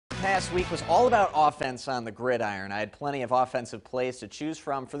past week was all about offense on the gridiron. I had plenty of offensive plays to choose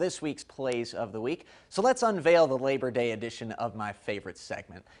from for this week's Plays of the Week. So let's unveil the Labor Day edition of my favorite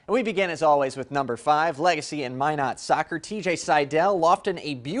segment. And we begin, as always, with number 5, Legacy and Minot Soccer. TJ Seidel lofted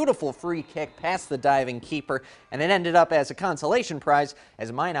a beautiful free kick past the diving keeper, and it ended up as a consolation prize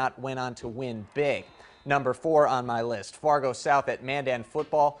as Minot went on to win big. Number 4 on my list, Fargo South at Mandan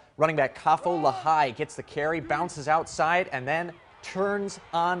football. Running back Kafo Lahai gets the carry, bounces outside, and then turns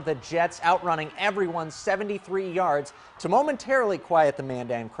on the Jets, outrunning everyone 73 yards to momentarily quiet the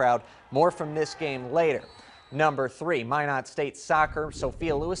Mandan crowd. More from this game later. Number 3, Minot State Soccer.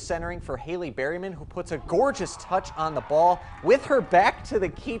 Sophia Lewis centering for Haley Berryman, who puts a gorgeous touch on the ball with her back to the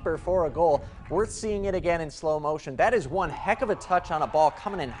keeper for a goal. Worth seeing it again in slow motion. That is one heck of a touch on a ball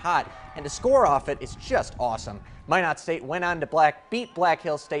coming in hot, and to score off it is just awesome. Minot State went on to beat Black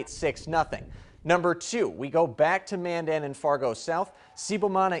Hill State 6-0. Number 2, we go back to Mandan and Fargo South.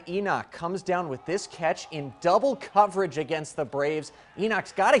 Sibomana Enoch comes down with this catch in double coverage against the Braves.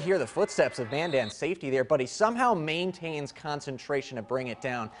 Enoch's got to hear the footsteps of Mandan's safety there, but he somehow maintains concentration to bring it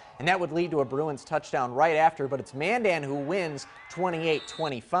down. And that would lead to a Bruins touchdown right after, but it's Mandan who wins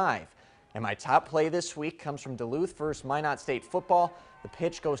 28-25. And my top play this week comes from Duluth versus Minot State football. The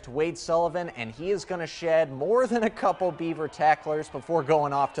pitch goes to Wade Sullivan, and he is going to shed more than a couple Beaver tacklers before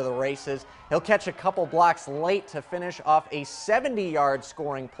going off to the races. He'll catch a couple blocks late to finish off a 70-yard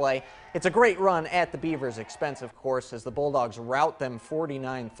scoring play. It's a great run at the Beavers' expense, of course, as the Bulldogs rout them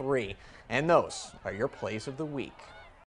 49-3. And those are your plays of the week.